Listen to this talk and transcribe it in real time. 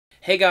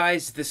Hey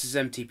guys, this is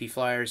MTP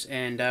Flyers,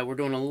 and we're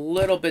doing a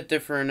little bit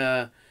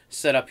different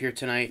setup here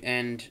tonight.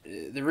 And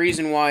the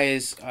reason why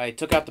is I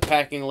took out the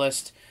packing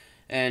list,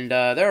 and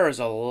there is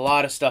a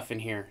lot of stuff in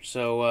here.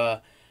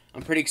 So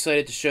I'm pretty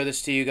excited to show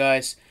this to you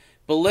guys.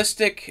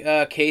 Ballistic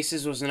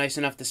Cases was nice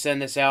enough to send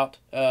this out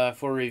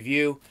for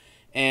review,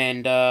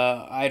 and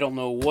I don't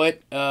know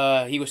what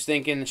he was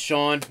thinking.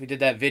 Sean, we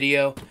did that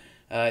video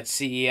at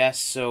CES,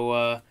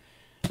 so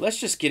let's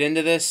just get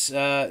into this.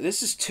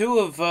 This is two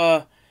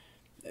of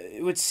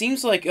it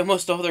seems like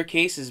almost all their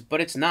cases,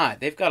 but it's not.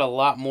 They've got a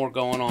lot more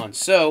going on.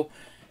 So,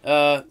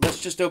 let's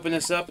just open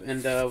this up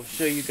and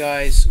show you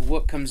guys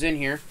what comes in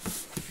here.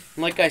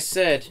 And like I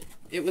said,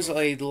 it was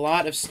a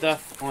lot of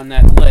stuff on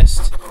that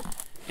list,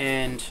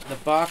 and the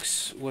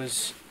box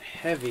was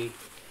heavy.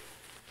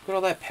 Look at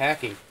all that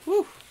packing.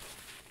 Woo!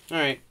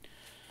 Alright.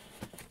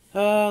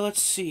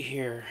 Let's see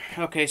here.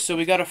 Okay, so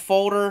we got a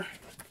folder,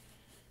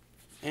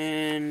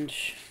 and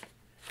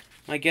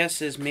my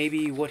guess is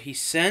maybe what he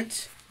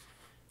sent.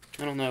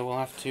 I don't know. We'll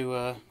have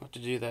to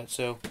do that.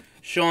 So,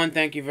 Sean,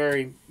 thank you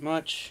very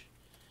much.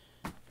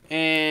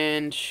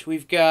 And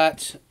we've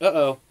got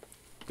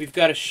we've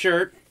got a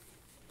shirt.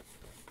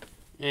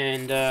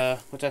 And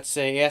what's that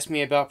say? Ask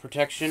me about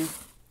protection.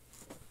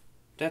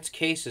 That's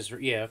cases.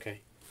 Yeah.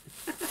 Okay.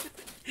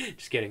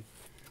 Just kidding.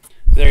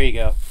 There you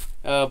go.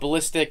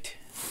 Ballistic,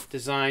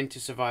 designed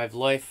to survive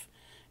life,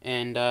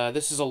 and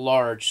this is a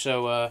large.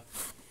 So I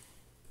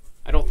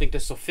don't think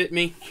this will fit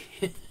me.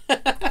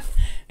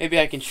 Maybe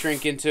I can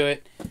shrink into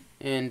it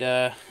and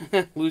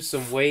lose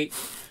some weight,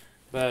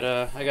 but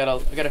I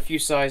got a few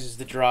sizes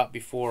to drop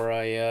before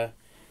I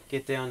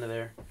get down to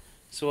there.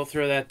 So we'll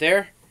throw that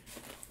there,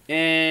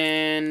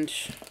 and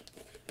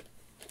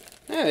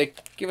yeah, they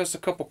give us a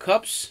couple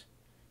cups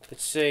that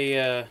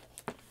say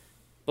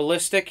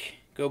Ballistic.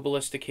 Go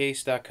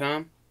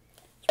ballisticcase.com.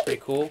 It's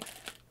pretty cool,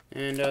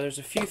 and there's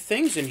a few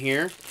things in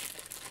here,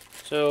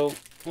 so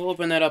we'll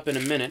open that up in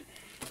a minute.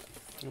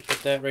 I'll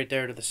put that right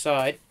there to the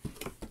side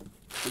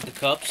with the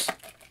cups.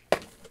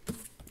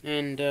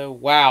 And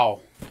wow,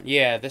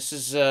 yeah, this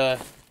is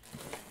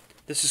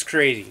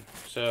crazy.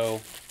 So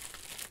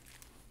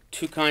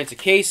two kinds of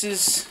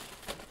cases,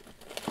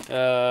 You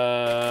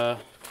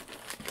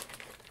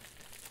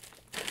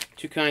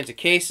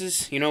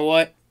know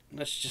what?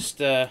 Let's just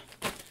let's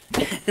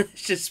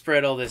just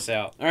spread all this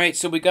out. All right,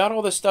 so we got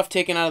all this stuff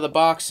taken out of the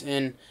box,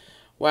 and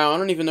wow, I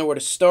don't even know where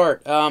to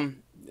start.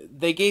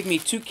 They gave me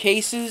two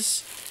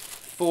cases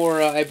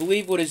for, I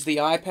believe, what is the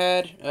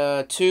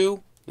iPad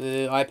 2,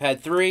 the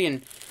iPad 3,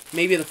 and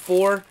maybe the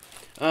 4.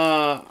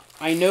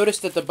 I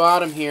noticed at the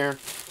bottom here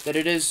that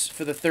it is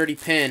for the 30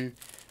 pin,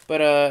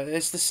 but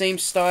it's the same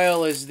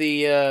style as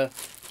the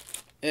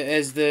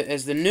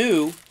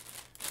new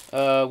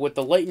with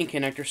the lightning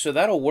connector, so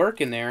that'll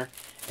work in there.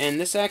 And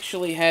this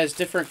actually has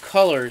different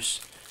colors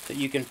that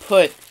you can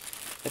put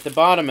at the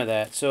bottom of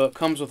that. So it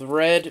comes with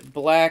red,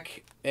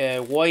 black,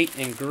 white,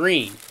 and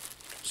green.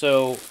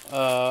 So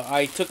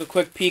I took a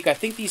quick peek. I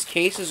think these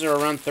cases are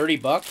around 30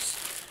 bucks.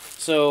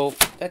 So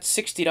that's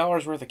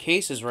 $60 worth of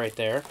cases right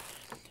there.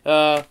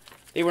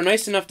 They were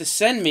nice enough to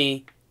send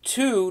me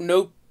two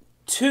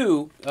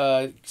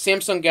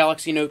Samsung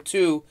Galaxy Note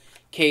 2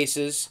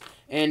 cases.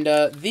 And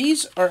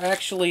these are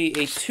actually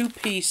a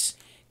two-piece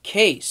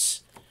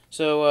case.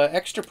 So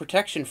extra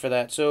protection for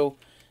that. So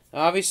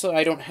obviously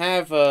I don't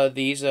have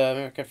these.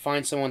 I could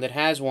find someone that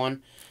has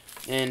one.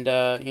 And,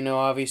 you know,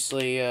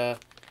 obviously...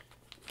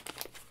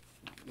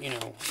 you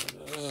know,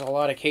 there's a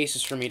lot of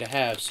cases for me to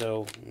have,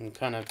 so I'm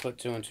kind of put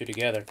two and two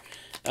together.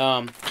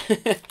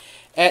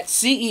 At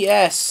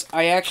CES,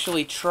 I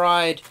actually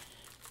tried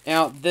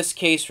out this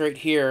case right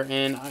here,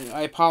 and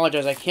I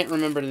apologize, I can't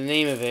remember the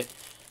name of it,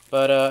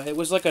 but it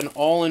was like an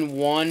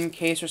all-in-one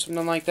case or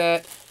something like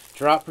that.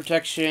 Drop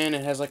protection,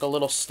 it has like a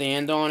little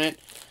stand on it.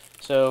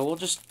 So we'll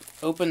just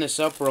open this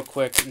up real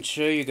quick and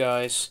show you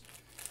guys.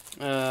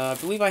 I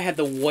believe I had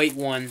the white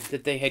one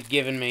that they had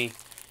given me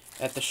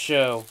at the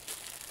show.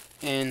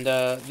 And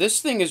this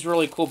thing is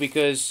really cool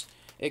because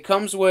it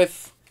comes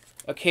with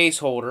a case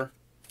holder.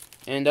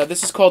 And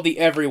this is called the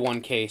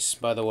Everyone case,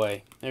 by the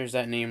way. There's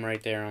that name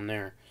right there on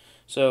there.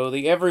 So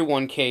the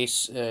Everyone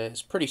case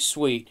is pretty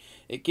sweet.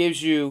 It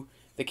gives you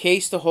the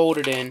case to hold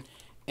it in,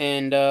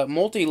 and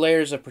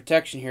multi-layers of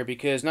protection here,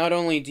 because not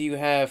only do you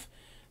have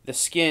the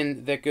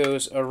skin that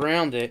goes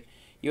around it,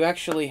 you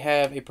actually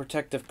have a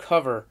protective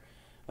cover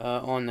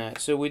on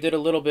that. So we did a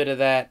little bit of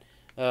that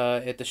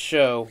at the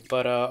show,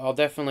 but I'll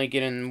definitely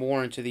get in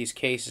more into these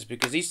cases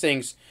because these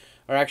things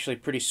are actually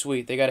pretty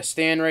sweet. They got a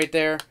stand right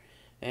there,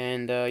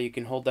 and you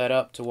can hold that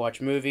up to watch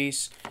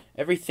movies.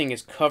 Everything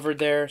is covered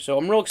there, so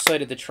I'm real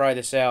excited to try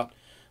this out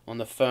on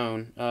the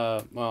phone.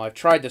 Well, I've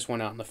tried this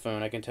one out on the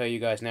phone. I can tell you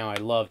guys now I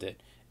loved it.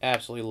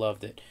 Absolutely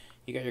loved it.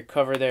 You got your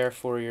cover there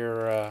for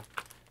your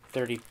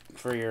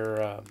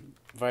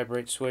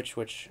vibrate switch,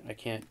 which I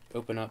can't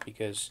open up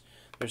because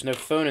there's no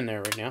phone in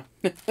there right now.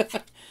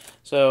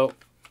 So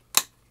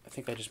I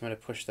think I just might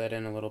have pushed that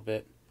in a little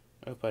bit.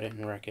 I hope I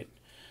didn't wreck it.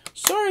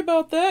 Sorry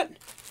about that.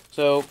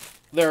 So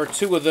there are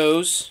two of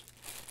those.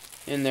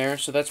 in there,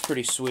 so that's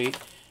pretty sweet.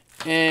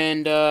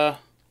 And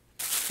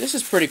this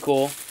is pretty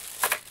cool.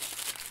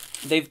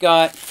 They've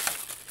got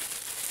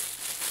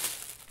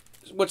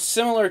what's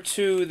similar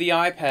to the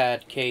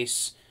iPad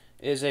case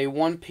is a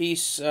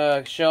one-piece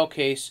shell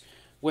case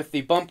with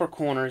the bumper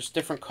corners,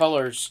 different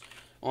colors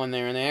on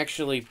there, and they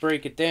actually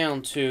break it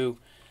down to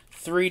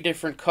 3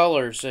 different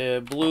colors,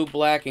 blue,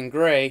 black, and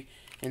gray,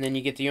 and then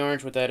you get the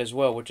orange with that as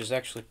well, which is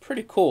actually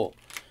pretty cool.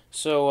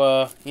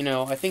 So, you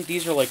know, I think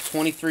these are like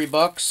 23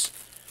 bucks.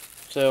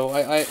 So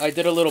I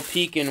did a little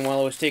peeking while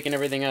I was taking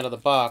everything out of the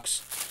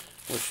box,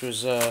 which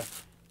was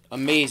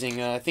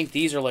amazing. I think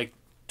these are like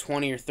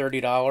 $20 or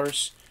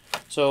 $30.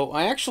 So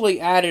I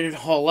actually added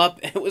it all up,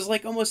 and it was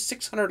like almost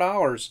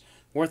 $600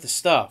 worth of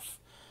stuff.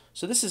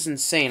 So this is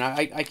insane.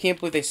 I can't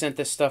believe they sent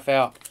this stuff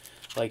out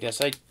like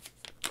this.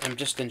 I'm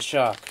just in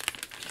shock.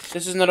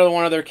 This is another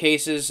one of their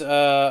cases.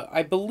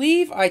 I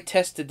believe I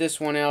tested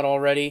this one out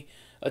already.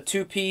 A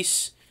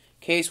 2-piece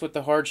case with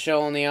the hard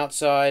shell on the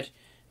outside.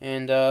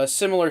 And a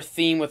similar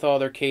theme with all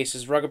their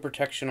cases. Rugged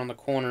protection on the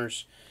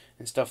corners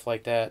and stuff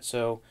like that.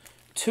 So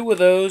 2 of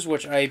those,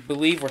 which I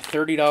believe were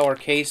 $30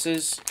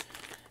 cases.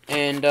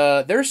 And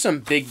there's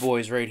some big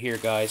boys right here,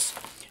 guys.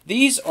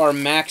 These are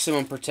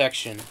maximum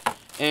protection.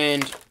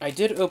 And I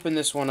did open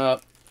this one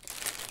up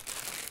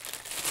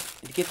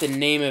to get the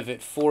name of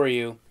it for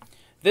you.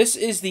 This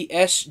is the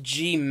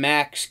SG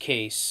Max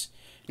case.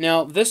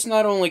 Now, this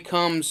not only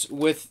comes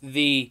with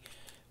the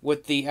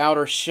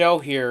outer shell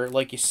here,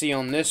 like you see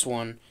on this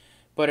one,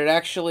 but it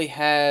actually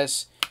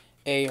has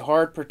a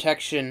hard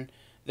protection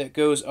that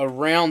goes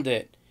around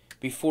it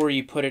before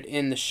you put it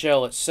in the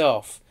shell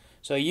itself.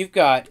 So you've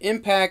got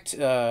impact,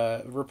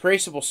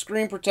 replaceable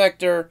screen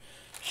protector,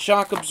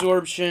 shock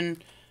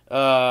absorption.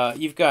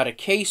 You've got a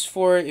case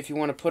for it if you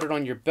want to put it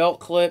on your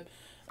belt clip.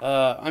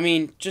 I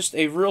mean, just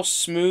a real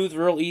smooth,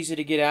 real easy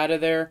to get out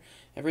of there.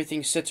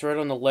 Everything sits right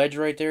on the ledge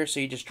right there, so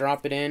you just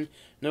drop it in.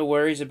 No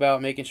worries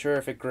about making sure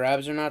if it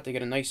grabs or not. They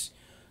get a nice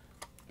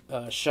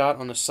shot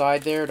on the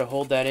side there to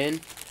hold that in.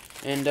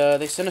 And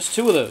they sent us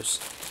 2 of those.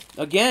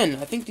 Again,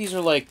 I think these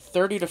are like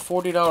 $30 to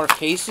 $40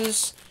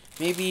 cases,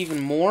 maybe even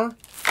more.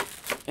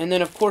 And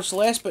then, of course,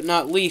 last but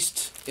not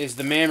least is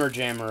the mammer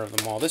jammer of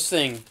them all. This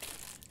thing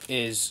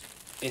is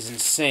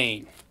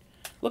insane.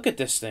 Look at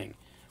this thing.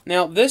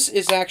 Now, this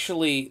is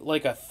actually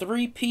like a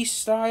 3-piece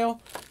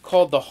style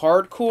called the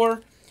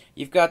Hardcore.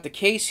 You've got the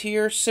case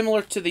here,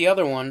 similar to the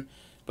other one,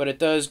 but it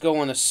does go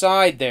on the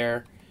side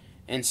there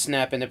and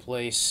snap into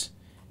place.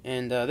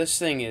 And this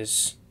thing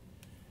is,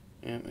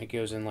 yeah, it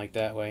goes in like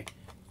that way.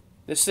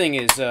 This thing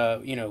is,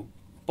 you know,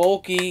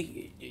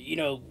 bulky, you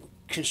know,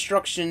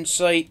 construction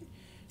site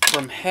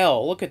from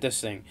hell. Look at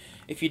this thing.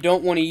 If you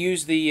don't want to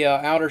use the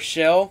outer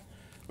shell,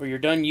 or you're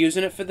done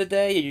using it for the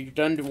day, you're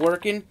done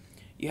working,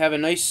 you have a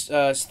nice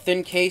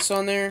thin case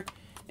on there,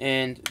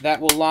 and that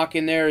will lock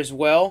in there as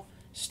well.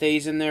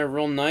 Stays in there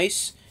real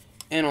nice.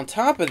 And on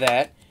top of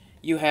that,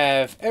 you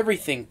have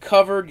everything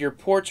covered. Your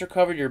ports are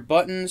covered, your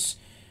buttons,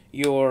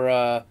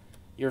 your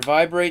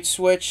vibrate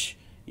switch,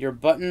 your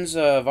buttons,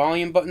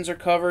 volume buttons are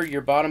covered,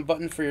 your bottom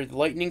button for your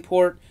lightning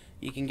port.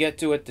 You can get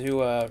to it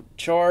to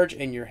charge,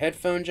 and your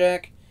headphone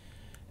jack.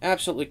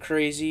 Absolutely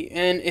crazy.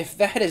 And if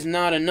that is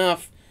not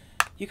enough,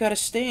 you got a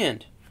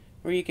stand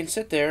where you can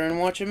sit there and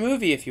watch a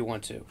movie if you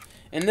want to.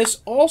 And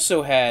this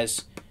also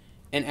has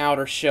an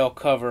outer shell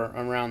cover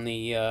around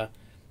the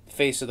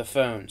face of the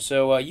phone.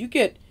 So you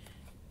get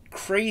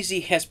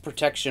crazy ass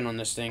protection on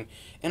this thing.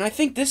 And I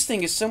think this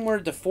thing is somewhere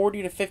in the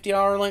 $40 to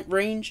 $50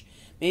 range,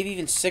 maybe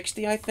even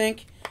 $60, I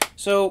think.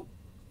 So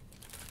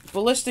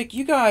Ballistic,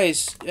 you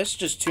guys, that's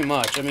just too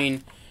much. I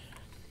mean,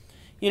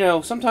 you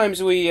know,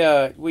 sometimes we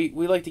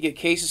like to get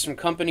cases from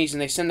companies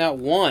and they send out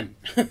one.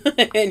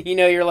 And, you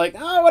know, you're like,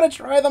 oh, I want to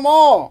try them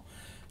all.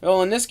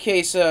 Well, in this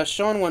case,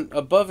 Sean went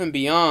above and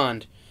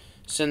beyond,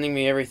 sending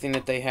me everything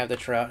that they have to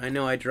try out. I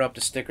know I dropped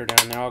a sticker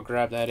down there. I'll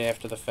grab that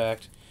after the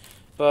fact.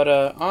 But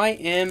I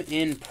am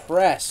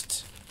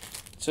impressed.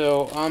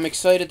 So I'm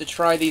excited to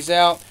try these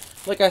out.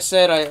 Like I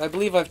said, I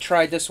believe I've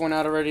tried this one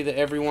out already, the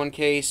Everyone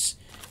case.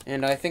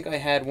 And I think I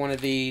had one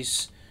of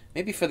these,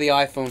 maybe for the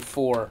iPhone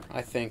 4,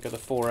 I think, or the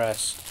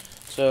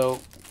 4S. So,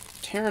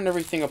 tearing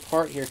everything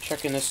apart here,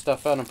 checking this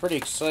stuff out. I'm pretty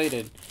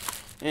excited.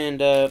 And,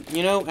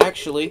 you know,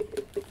 actually,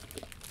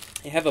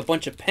 I have a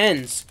bunch of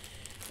pens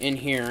in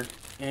here.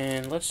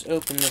 And let's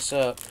open this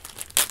up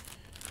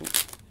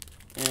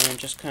and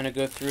just kind of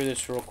go through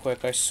this real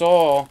quick. I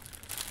saw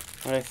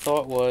what I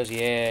thought was,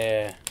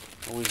 yeah,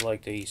 always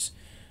like these.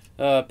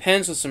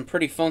 Pens with some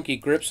pretty funky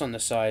grips on the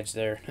sides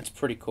there. That's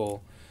pretty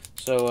cool.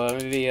 So,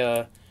 maybe,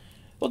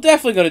 we're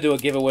definitely going to do a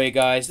giveaway,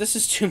 guys. This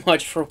is too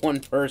much for one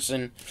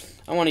person.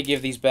 I want to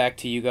give these back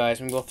to you guys.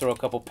 Maybe we'll throw a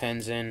couple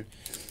pens in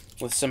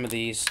with some of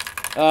these.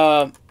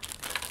 And,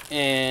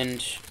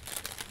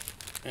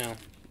 you know,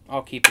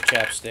 I'll keep the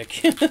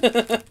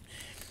chapstick.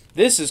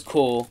 This is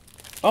cool.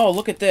 Oh,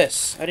 look at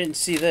this. I didn't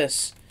see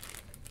this.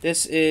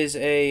 This is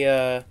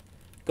a,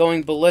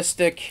 Going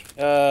Ballistic,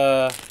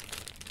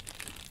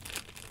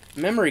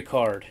 memory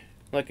card.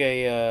 Like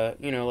a,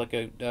 you know, like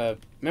a,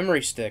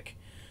 memory stick.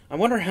 I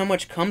wonder how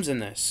much comes in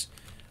this.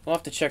 We'll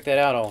have to check that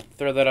out. I'll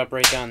throw that up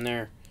right down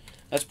there.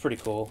 That's pretty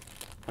cool.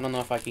 I don't know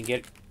if I can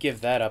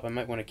give that up. I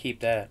might want to keep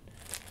that.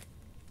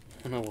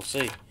 I don't know, we'll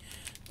see.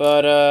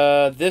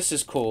 But this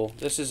is cool.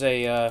 This is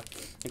a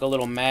like a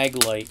little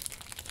mag light.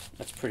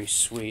 That's pretty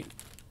sweet.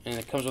 And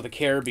it comes with a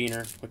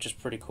carabiner, which is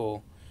pretty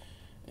cool.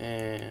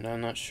 And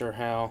I'm not sure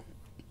how.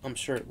 I'm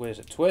sure it was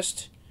a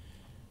twist.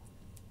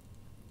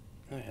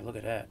 Oh yeah, look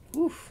at that.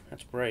 Oof,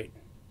 that's bright.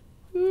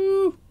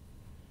 Ooh.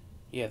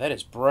 Yeah, that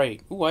is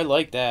bright. Ooh, I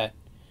like that.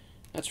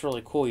 That's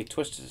really cool. You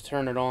twist it to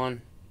turn it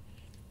on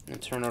and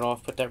turn it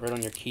off. Put that right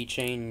on your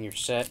keychain and you're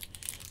set.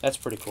 That's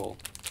pretty cool.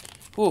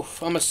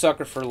 Oof, I'm a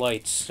sucker for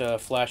lights,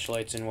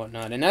 flashlights and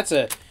whatnot. And that's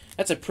a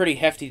pretty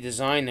hefty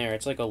design there.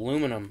 It's like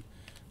aluminum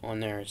on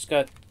there. It's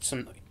got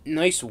some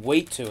nice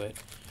weight to it.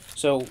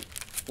 So,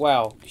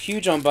 wow,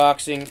 huge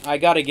unboxing. I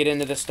got to get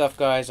into this stuff,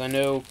 guys. I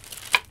know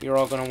you're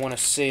all going to want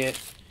to see it.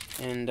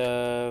 And,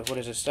 what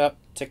is it? Stop.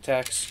 Tic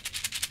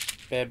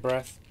Tacs. Bad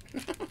breath.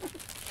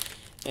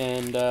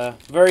 And,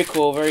 very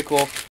cool, very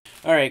cool.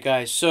 Alright,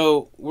 guys,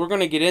 so we're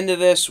going to get into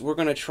this. We're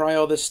going to try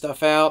all this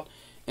stuff out.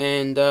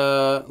 And,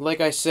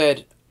 like I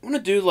said, I'm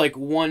going to do, like,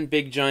 one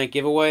big giant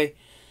giveaway.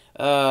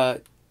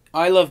 I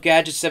Love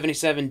Gadget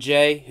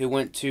 77J, who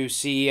went to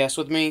CES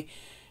with me,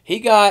 he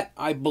got,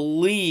 I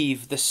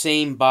believe, the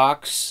same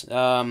box.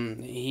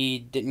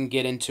 He didn't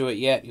get into it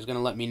yet. He's going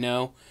to let me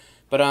know.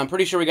 But I'm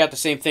pretty sure we got the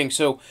same thing.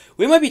 So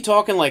we might be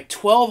talking like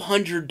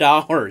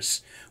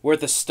 $1,200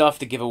 worth of stuff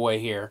to give away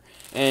here.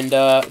 And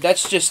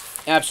that's just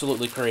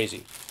absolutely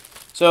crazy.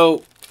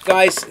 So,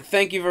 guys,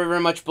 thank you very, very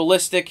much,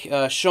 Ballistic,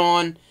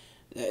 Sean.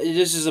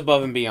 This is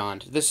above and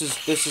beyond. This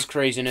is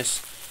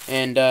craziness.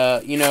 And,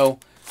 you know,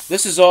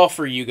 this is all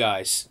for you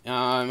guys.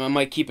 I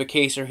might keep a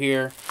caser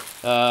here.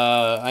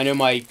 I know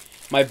my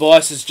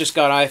boss has just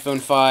got iPhone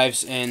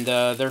 5s, and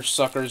they're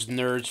suckers,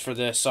 nerds for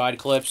the side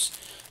clips.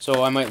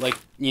 So I might, like,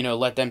 you know,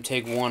 let them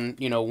take one,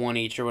 you know, one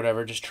each or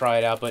whatever, just try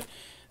it out. But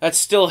that's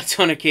still a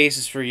ton of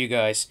cases for you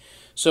guys.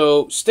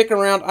 So stick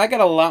around. I got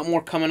a lot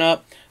more coming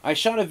up. I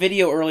shot a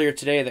video earlier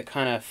today that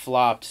kind of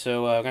flopped,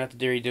 so I'm going to have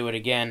to redo it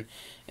again.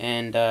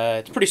 And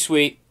it's pretty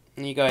sweet.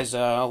 And you guys,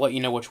 I'll let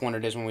you know which one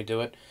it is when we do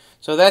it.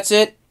 So that's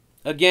it.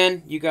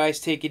 Again, you guys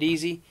take it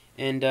easy.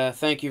 And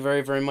thank you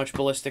very, very much,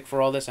 Ballistic,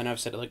 for all this. I know I've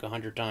said it like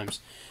 100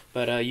 times.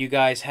 But you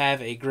guys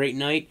have a great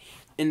night.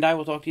 And I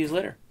will talk to you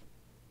later.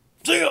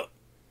 See ya!